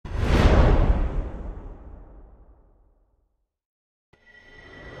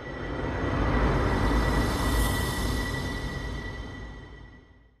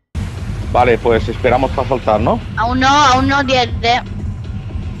Vale, pues esperamos para saltar, ¿no? Aún no, 10 de...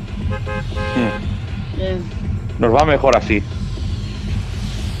 Nos va mejor así.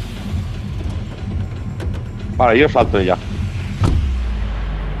 Vale, yo salto ya.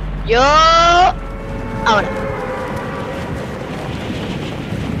 Yo... Ahora.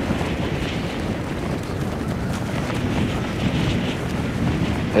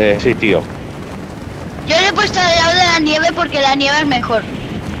 Sí, tío. Yo le he puesto al lado de la nieve porque la nieve es mejor.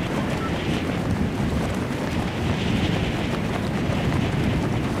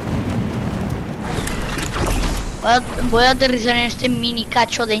 Voy a aterrizar en este mini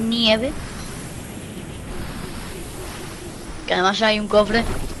cacho de nieve. Que además hay un cofre.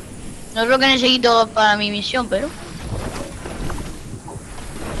 No es lo que necesito para mi misión, pero...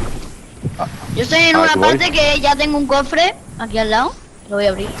 Yo estoy en una parte que ya tengo un cofre aquí al lado. Lo voy a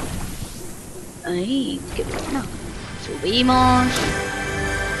abrir. Ahí, qué bueno. Subimos.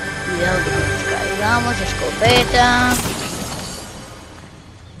 Cuidado que no nos caigamos. Escopeta.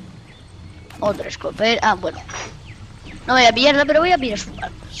 Otra escopeta. Ah, bueno. No voy a pillarla, pero voy a pillar sus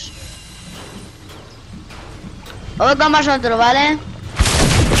armas. Voy con vosotros, ¿vale?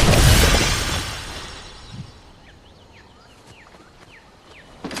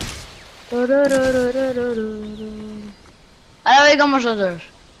 Ahora voy con vosotros.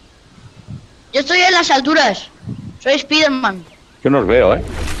 Yo estoy en las alturas. Soy Spiderman. Yo no os veo, ¿eh?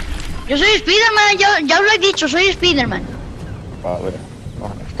 Yo soy Spiderman, ya os lo he dicho, soy Spiderman. A ver.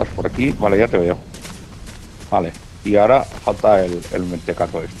 Vale, estás por aquí. Vale, ya te veo. Vale. Y ahora falta el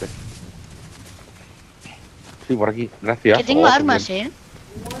mentecato este. Sí, por aquí. Gracias. Que tengo armas,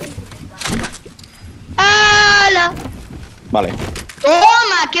 ¡Hala! Vale.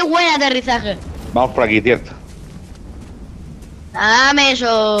 ¡Toma! ¡Qué buen aterrizaje! Vamos por aquí, cierto. Dame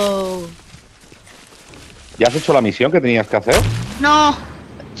eso. ¿Ya has hecho la misión que tenías que hacer? No,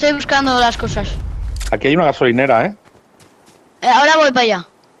 estoy buscando las cosas. Aquí hay una gasolinera, ¿eh? Ahora voy para allá.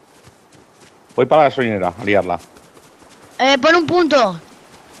 Voy para la gasolinera, a liarla. Pon un punto.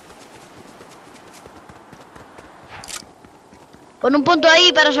 Pon un punto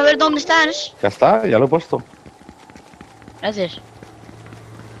ahí para saber dónde estás. Ya está, ya lo he puesto. Gracias.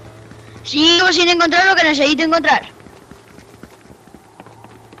 Sigo sin encontrar lo que necesito encontrar.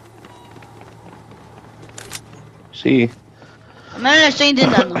 Sí. Al menos lo estoy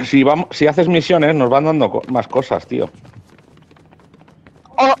intentando. Si haces misiones, nos van dando más cosas, tío.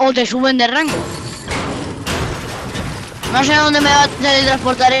 O te suben de rango. No sé dónde me va a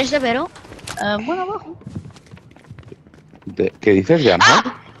teletransportar este, pero... bueno, abajo. ¿Qué dices ya, no? ¡Ah!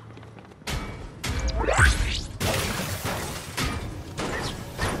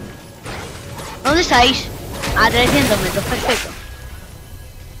 ¿Dónde estáis? A 300 metros, perfecto.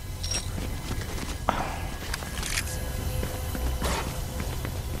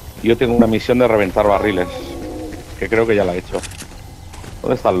 Yo tengo una misión de reventar barriles, que creo que ya la he hecho.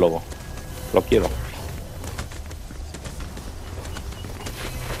 ¿Dónde está el lobo? Lo quiero.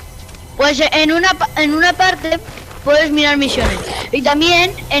 Pues en una parte puedes mirar misiones. Y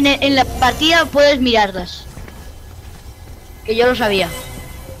también en la partida puedes mirarlas. Que yo lo sabía.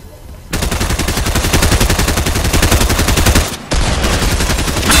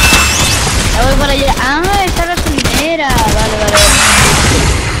 Ya voy para allá. Ah, está la gasolinera. Vale.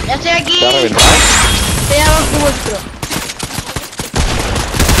 Ya estoy aquí. ¿Te ha reventado? Estoy abajo vuestro.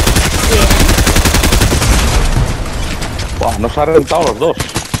 Bien. Buah, nos ha reventado los dos.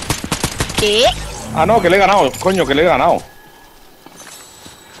 ¿Qué? Ah, no, que le he ganado. Coño, que le he ganado.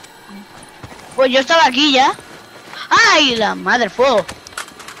 Pues yo estaba aquí ya. ¡Ay, la madre fuego!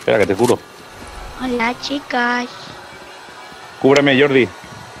 Espera, que te curo. Hola, chicas. Cúbreme, Jordi.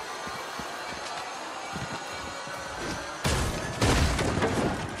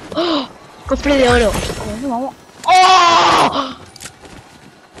 ¡Oh! Cofre de oro. ¡Oh!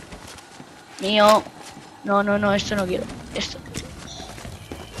 Mío. No, esto no quiero. Esto.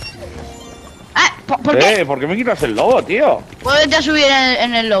 ¡Ah! ¿Por qué? ¿Por qué me quitas el lobo, tío? Puedes a subir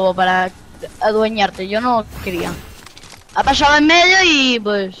en el lobo para adueñarte. Yo no quería. Ha pasado en medio y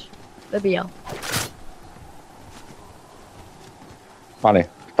pues lo he pillado. Vale,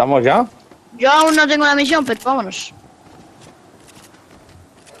 ¿estamos ya? Yo aún no tengo la misión, pero vámonos.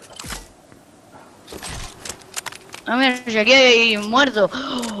 A ver, si aquí hay un muerto.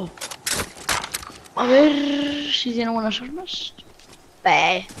 ¡Oh! A ver si tiene buenas armas.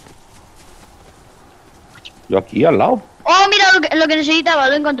 Yo aquí al lado. Oh, mira lo que necesitaba,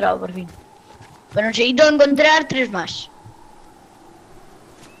 lo he encontrado por fin. Pero necesito encontrar 3 más.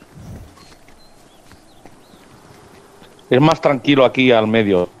 Es más tranquilo aquí al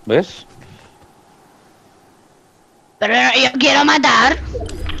medio, ¿ves? Pero yo quiero matar.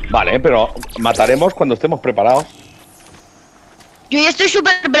 Vale, pero mataremos cuando estemos preparados. Yo ya estoy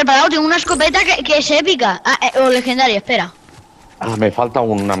súper preparado, tengo una escopeta que es épica. O legendaria, espera. Ah, me falta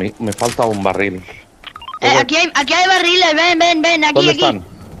un barril. Aquí hay barriles, ven, aquí, ¿Dónde aquí. están?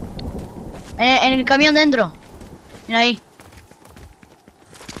 En el camión dentro. Mira ahí.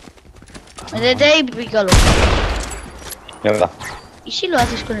 Métete y pícalo. Mierda. ¿Y si lo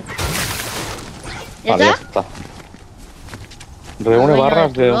haces con el...? ¿Ya Vale, ya está? está. Reúne Dueño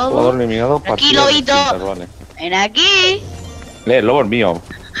barras de tu de un lobo. jugador eliminado. Aquí, partidas lobito. distintas, vale. Ven aquí. El lobo es mío.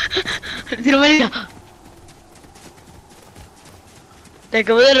 Tiro medio. Te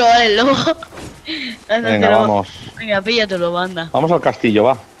acabo de robar el lobo. Anda, Venga, te lo- vamos. Venga, píllatelo, banda. Vamos al castillo,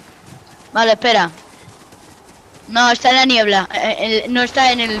 va. Vale, espera. No, está en la niebla. No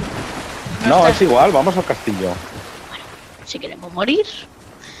está en el... No, está- es igual, vamos al castillo. Si queremos morir.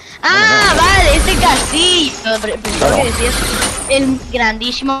 Ah, vale, este castillo. Pensaba Claro. que decías el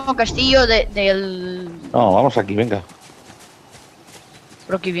grandísimo castillo del... No, vamos aquí, venga.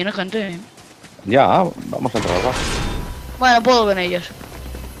 Pero aquí viene gente, ¿eh? Ya, vamos a entrar, va. Bueno, puedo con ellos.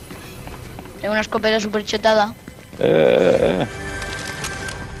 Tengo una escopeta súper chetada.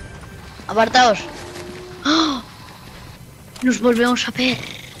 Apartaos. ¡Oh! Nos volvemos a ver.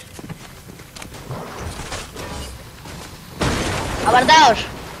 Apartaos.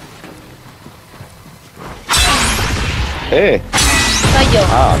 Soy yo.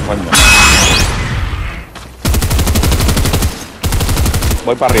 Ah, coño.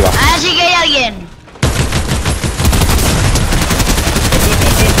 Voy para arriba. Ah, sí que hay alguien.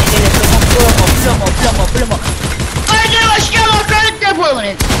 Plomo. ¡Hay demasiada gente! Puedo con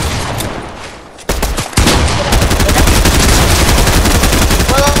él.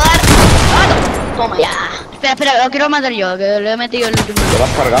 ¿Puedo dar? ¡Ah, no! Toma ya. Espera, lo quiero matar yo, que le he metido el último. ¿Te lo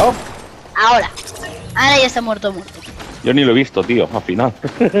has cargado? Ahora ya está muerto. Yo ni lo he visto, tío, al final.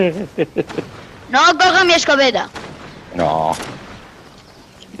 No coja mi escopeta, No.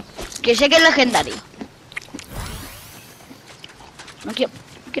 que sé que es legendario. No quiero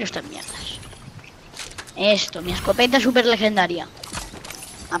estas mierdas. Esto, mi escopeta super legendaria.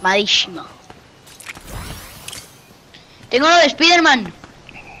 Amadísima. Tengo lo de Spiderman.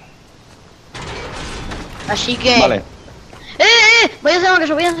 Así que... Vale. Voy a hacer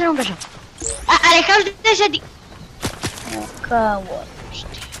un caso, Alejaos de ese tío. Me cago en hostia.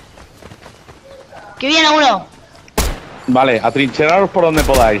 Que viene uno. Vale, atrincheraros por donde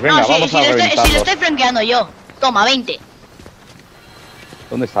podáis. Venga, No, vamos a si lo reventarlos. estoy franqueando yo. Toma, 20.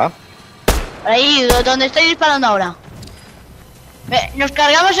 ¿Dónde está? Por ahí, donde estoy disparando ahora. ¿Nos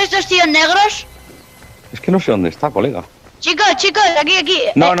cargamos estos tíos negros? Es que no sé dónde está, colega. Chicos, aquí.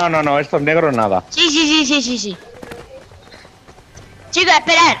 No, estos negros nada. Sí. Chicos,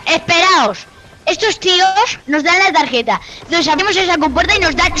 esperaos. Estos tíos nos dan la tarjeta. Entonces abrimos esa compuerta y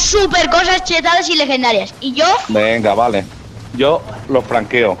nos dan super cosas chetadas y legendarias. Y yo... Venga, vale. Yo los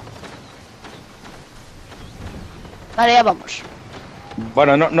franqueo. Vale, ya vamos.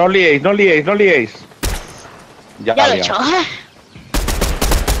 Bueno, no liéis. Ya Ya lo he hecho.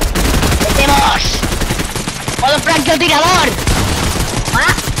 ¡Metemos! ¡Modo francotirador!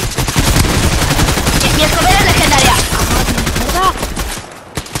 ¿Ah? Mi escopeta es legendaria. ¡Ah,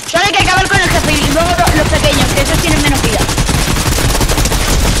 solo hay que acabar con el jefe y luego los pequeños, que esos tienen menos vida.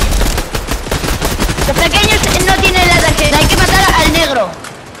 Los pequeños no tienen la tarjeta, hay que matar al negro.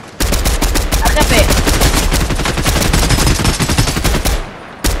 Al jefe.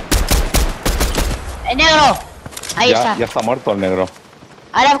 El negro. Ahí está. Ya está muerto el negro.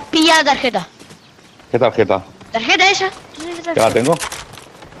 Ahora pilla la tarjeta. ¿Qué tarjeta? ¿Tarjeta esa? ¿Ya la tengo?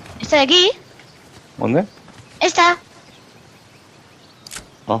 Esta de aquí. ¿Dónde? Esta.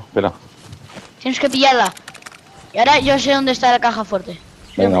 No, espera. Tienes que pillarla. Y ahora yo sé dónde está la caja fuerte.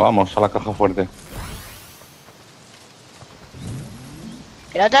 Venga, vamos a la caja fuerte.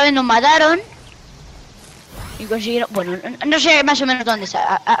 Que la otra vez nos mataron. Y consiguieron... Bueno, no sé más o menos dónde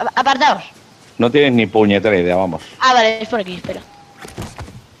está. Apartaos. No tienes ni puñetera idea, vamos. Ah, vale, es por aquí, espera.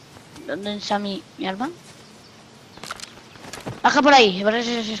 ¿Dónde está mi arma? Baja por ahí, por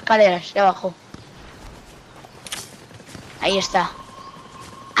esas escaleras de abajo. Ahí está.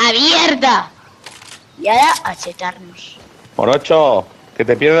 ¡Abierta! Y ahora a chetarnos. Morocho, que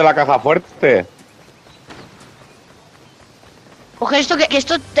te pierdes la caja fuerte. Coge esto, que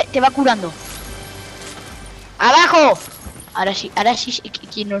esto te va curando. ¡Abajo! Ahora sí,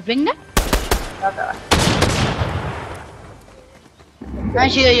 quien nos venga. No han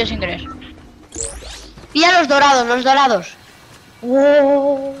sido yo sin querer. Pilla los dorados.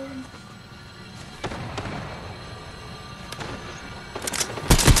 Oh.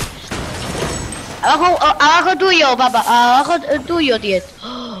 Abajo tuyo, papá. Abajo tuyo, Tiet.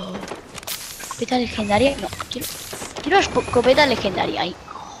 Oh. escopeta legendaria. No, quiero escopeta legendaria. Ahí.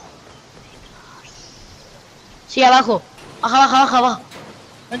 Sí, abajo. Baja.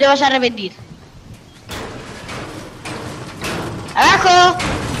 No te vas a arrepentir. ¡Abajo!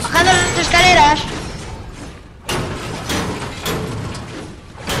 ¡Bajando las escaleras!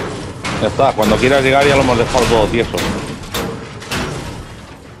 Ya está, cuando quieras llegar ya lo hemos dejado todo tieso.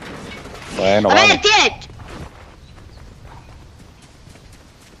 Bueno, a vale. ver, Tiet.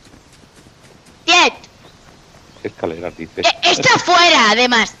 ¿Qué escaleras dices? Está fuera,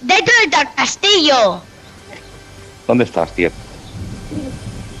 además. Dentro del castillo. ¿Dónde estás, tío?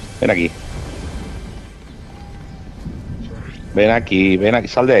 Ven aquí. Ven aquí.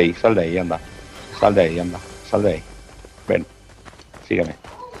 Sal de ahí, anda. Sal de ahí. Ven. Sígueme.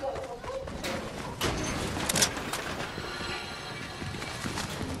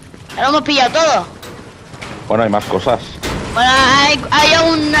 Ya lo hemos pillado todo. Bueno, hay más cosas. Bueno, hay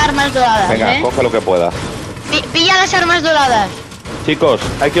aún armas doradas. Venga, coge lo que puedas. Pilla las armas doradas. Chicos,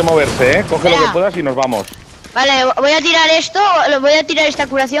 hay que moverse, ¿eh? Coge lo Espera. que puedas y nos vamos. Vale, voy a tirar esto. Voy a tirar esta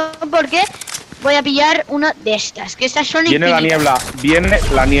curación porque voy a pillar una de estas. Que estas son Viene infinitas. Viene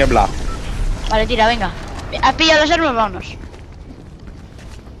la niebla. Vale, tira, venga. ¿Has pillado las armas? Vámonos.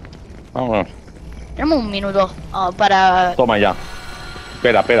 Vámonos. Tenemos un minuto para... Toma ya.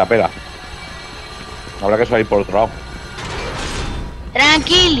 Espera. Habrá que salir por otro lado.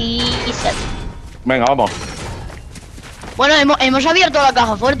 Tranquilízate. Venga, vamos. Bueno, hemos abierto la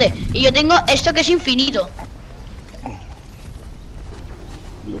caja fuerte. Y yo tengo esto que es infinito.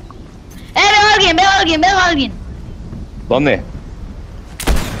 Veo a alguien. ¿Dónde?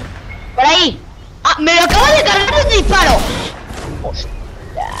 Por ahí. Ah, me lo acaba de cargar un disparo. Hostia.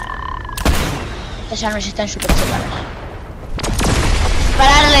 Estas armas están súper separadas.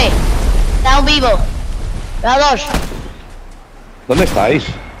 Dispararle. Está un vivo. Veo a dos. ¿Dónde estáis?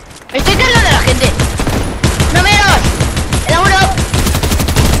 Me estoy cargando a la gente. ¡No menos! ¡Era uno!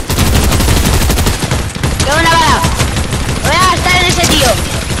 ¡Qué buena bala! Voy a gastar en ese tío.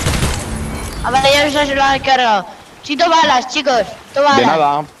 A ver, ya se lo han cargado. Chito balas, chicos.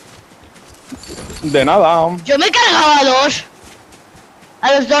 Balas. De nada. Yo me he cargado a dos.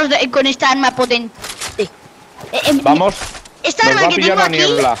 A los dos con esta arma potente. Vamos. Esta Nos arma va a que pillar tengo la aquí.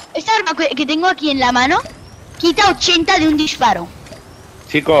 niebla. Esta arma que tengo aquí en la mano quita 80 de un disparo.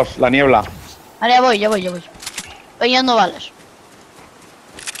 Chicos, la niebla. Vale, ya voy. Voy dando balas.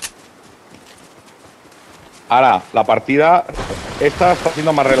 Ahora, la partida esta está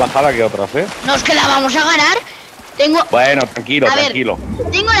siendo más relajada que otras, ¿eh? No es que la vamos a ganar. Tengo... Bueno, tranquilo.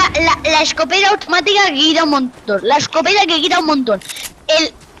 Tengo la escopeta automática que quita un montón. La escopeta que quita un montón.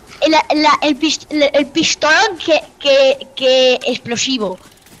 El pistolón que explosivo.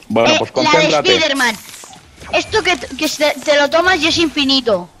 Bueno, pues la de concéntrate. Spiderman. Esto que te lo tomas y es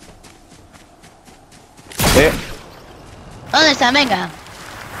infinito. ¿Dónde está? Venga.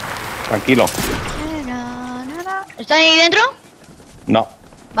 Tranquilo. ¿Está ahí dentro? No.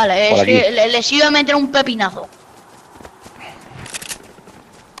 Vale, Por es aquí. que les iba a meter un pepinazo.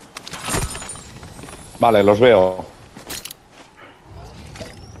 Vale, los veo.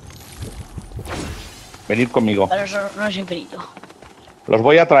 Venid conmigo. Pero eso no es infinito. Los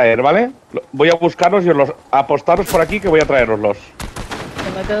voy a traer, ¿vale? Voy a buscarlos y os los... apostaros por aquí que voy a traeroslos.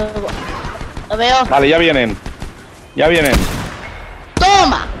 Lo veo. Vale, ya vienen.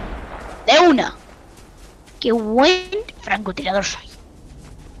 ¡Toma! De una. ¡Qué buen francotirador soy!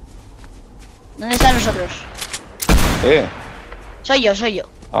 ¿Dónde están los otros? Soy yo.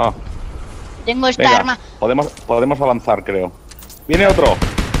 Ah, Tengo esta venga. arma. Podemos avanzar, creo. Viene otro.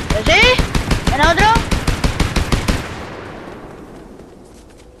 ¿Sí? ¿Viene otro?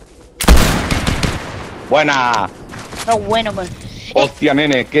 Buena. No, bueno, pues. Hostia,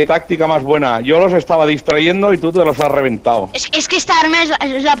 nene, qué táctica más buena. Yo los estaba distrayendo y tú te los has reventado. Es que esta arma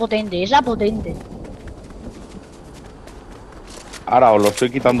es la potente, Ahora os lo estoy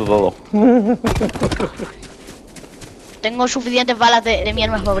quitando todo. Tengo suficientes balas de mi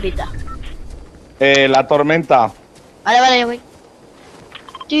arma favorita. La tormenta. Vale, ya voy.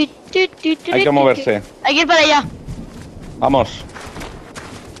 Hay que moverse. Hay que ir para allá. Vamos.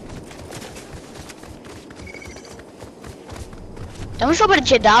 Estamos súper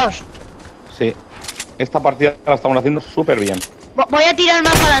chetados. Sí. Esta partida la estamos haciendo súper bien. Voy a tirar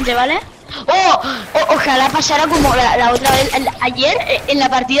más para adelante, ¿vale? Ojalá pasara como la otra vez, ayer, en la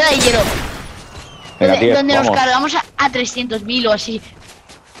partida de hielo. Venga, tío, donde nos vamos. cargamos a 300.000 o así.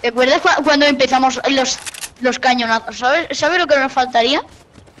 ¿Recuerdas cuando empezamos los cañonazos? ¿Sabes lo que nos faltaría?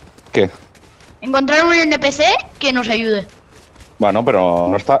 ¿Qué? Encontrar un NPC que nos ayude. Bueno, pero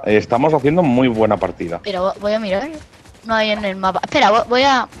no estamos haciendo muy buena partida. Pero voy a mirar. No hay en el mapa. Espera, voy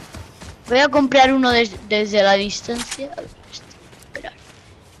a Voy a comprar uno desde la distancia. A ver, esperar.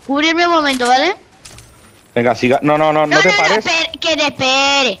 Cubrirme un momento, ¿vale? Venga, siga. No te pares. Que te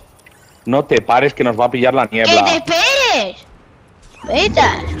espere. No te pares que nos va a pillar la ¡Que niebla. te esperes!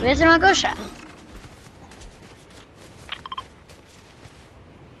 Veta, voy a hacer una cosa.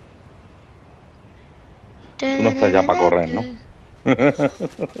 Tú no estás ya para correr, ¿no?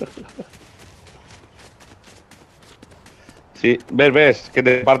 Sí, ves, que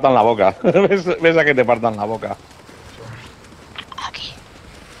te partan la boca. ves a que te partan la boca. Aquí.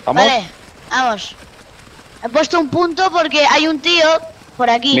 ¿Vamos? Vale, vamos. He puesto un punto porque hay un tío por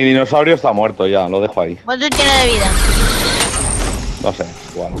aquí. Mi dinosaurio está muerto ya, lo dejo ahí. ¿Cuánto tiene de vida? No sé,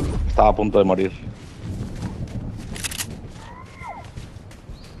 igual. Estaba a punto de morir.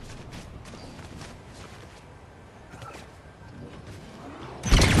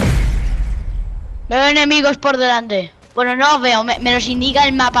 Veo enemigos por delante. Bueno, no los veo, me los indica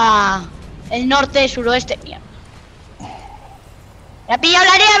el mapa. El norte, suroeste. Mierda. ¡Me ha pillado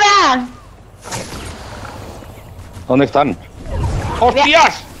la niebla! ¿Dónde están?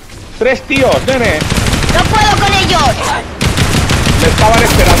 ¡Hostias! 3 tíos, nene. ¡No puedo con ellos! Me estaban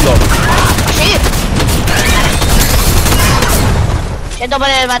esperando. ¡Sí! Siento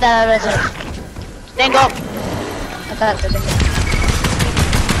poder matar a veces. Tengo. Matarte, tengo.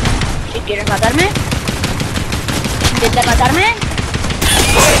 Si quieres matarme. Intenta matarme.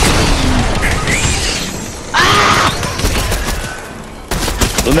 ¡Ah!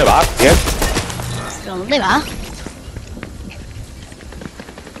 ¿Dónde vas, tío? ¿Pero dónde va?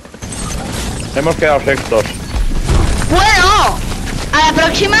 Hemos quedado sextos. Bueno, a la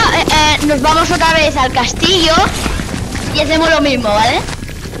próxima nos vamos otra vez al castillo y hacemos lo mismo, ¿vale?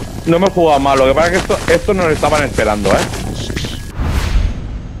 No hemos jugado mal, lo que pasa es que esto nos estaban esperando, ¿eh?